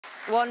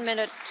1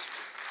 minute.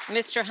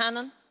 Mr.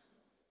 Hannan.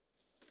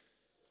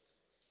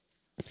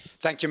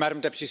 Thank you, Madam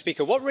Deputy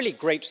Speaker. What really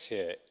grates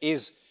here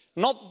is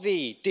not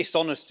the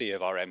dishonesty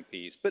of our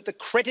MPs, but the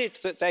credit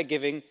that they're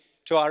giving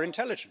to our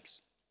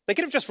intelligence. They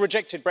could have just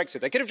rejected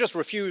Brexit. They could have just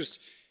refused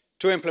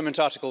to implement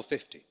Article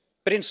 50.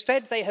 But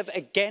instead, they have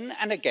again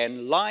and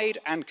again lied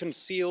and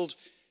concealed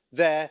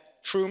their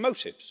true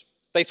motives.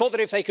 They thought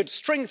that if they could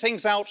string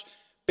things out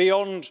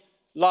beyond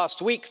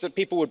last week, that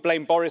people would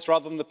blame Boris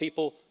rather than the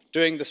people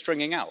doing the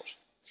stringing out.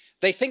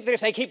 They think that if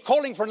they keep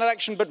calling for an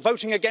election but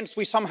voting against,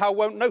 we somehow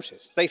won't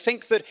notice. They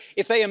think that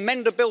if they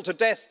amend a bill to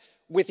death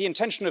with the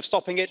intention of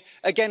stopping it,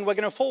 again, we're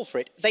going to fall for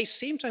it. They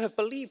seem to have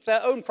believed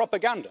their own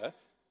propaganda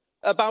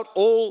about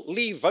all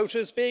Leave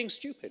voters being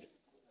stupid.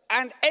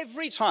 And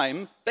every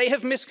time they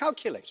have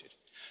miscalculated.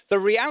 The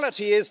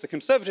reality is the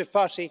Conservative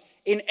Party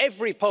in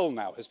every poll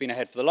now has been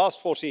ahead for the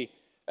last 40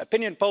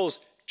 opinion polls,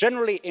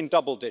 generally in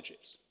double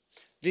digits.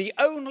 The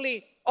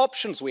only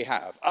options we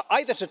have are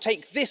either to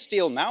take this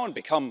deal now and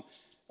become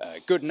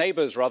good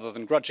neighbours rather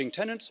than grudging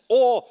tenants,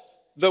 or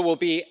there will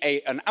be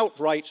an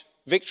outright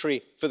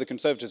victory for the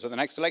Conservatives at the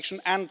next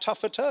election and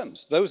tougher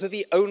terms. Those are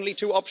the only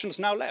two options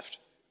now left.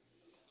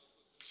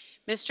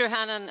 Mr.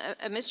 Hannan,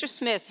 Mr.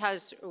 Smith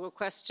has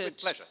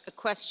requested a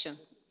question.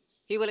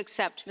 He will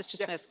accept. Mr.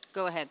 Smith,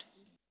 go ahead.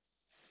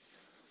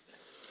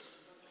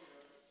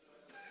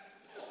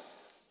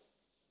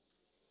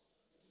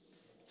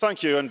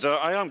 Thank you, and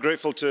I am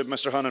grateful to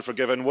Mr. Hannan for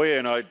giving way,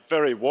 and I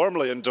very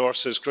warmly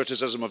endorse his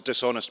criticism of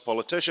dishonest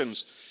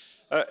politicians.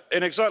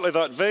 In exactly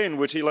that vein,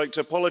 would he like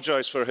to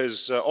apologise for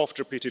his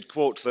oft-repeated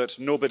quote that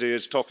nobody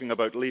is talking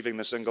about leaving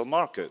the single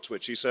market,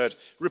 which he said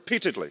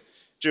repeatedly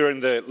during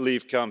the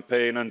Leave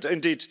campaign, and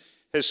indeed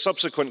his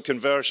subsequent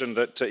conversion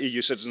that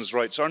EU citizens'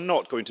 rights are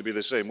not going to be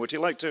the same? Would he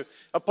like to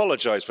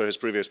apologise for his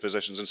previous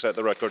positions and set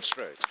the record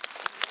straight?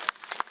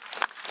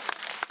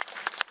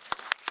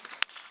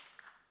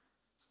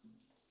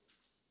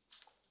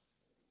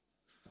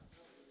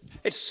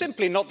 It's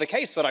simply not the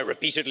case that I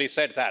repeatedly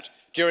said that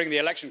during the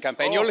election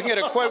campaign. You're looking at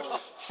a quote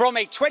from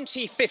a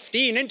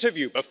 2015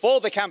 interview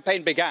before the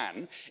campaign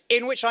began,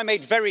 in which I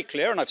made very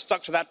clear, and I've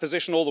stuck to that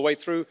position all the way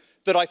through,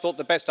 that I thought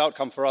the best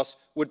outcome for us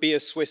would be a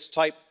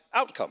Swiss-type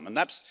outcome. And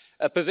that's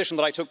a position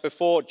that I took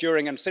before,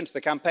 during and since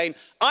the campaign.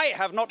 I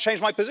have not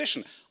changed my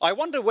position. I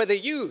wonder whether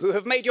you, who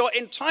have made your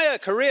entire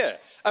career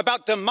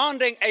about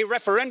demanding a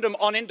referendum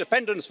on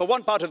independence for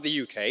one part of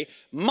the UK,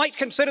 might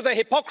consider the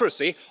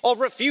hypocrisy of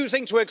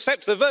refusing to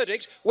accept the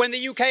verdict when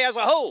the UK as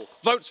a whole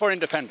votes for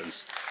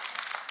independence.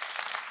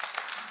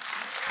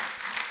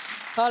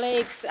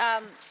 Colleagues,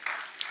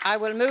 I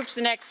will move to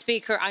the next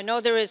speaker. I know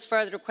there is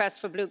further requests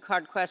for blue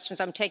card questions.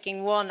 I'm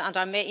taking one, and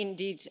I may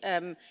indeed,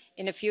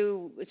 in a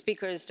few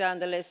speakers down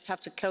the list, have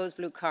to close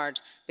blue card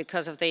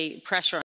because of the pressure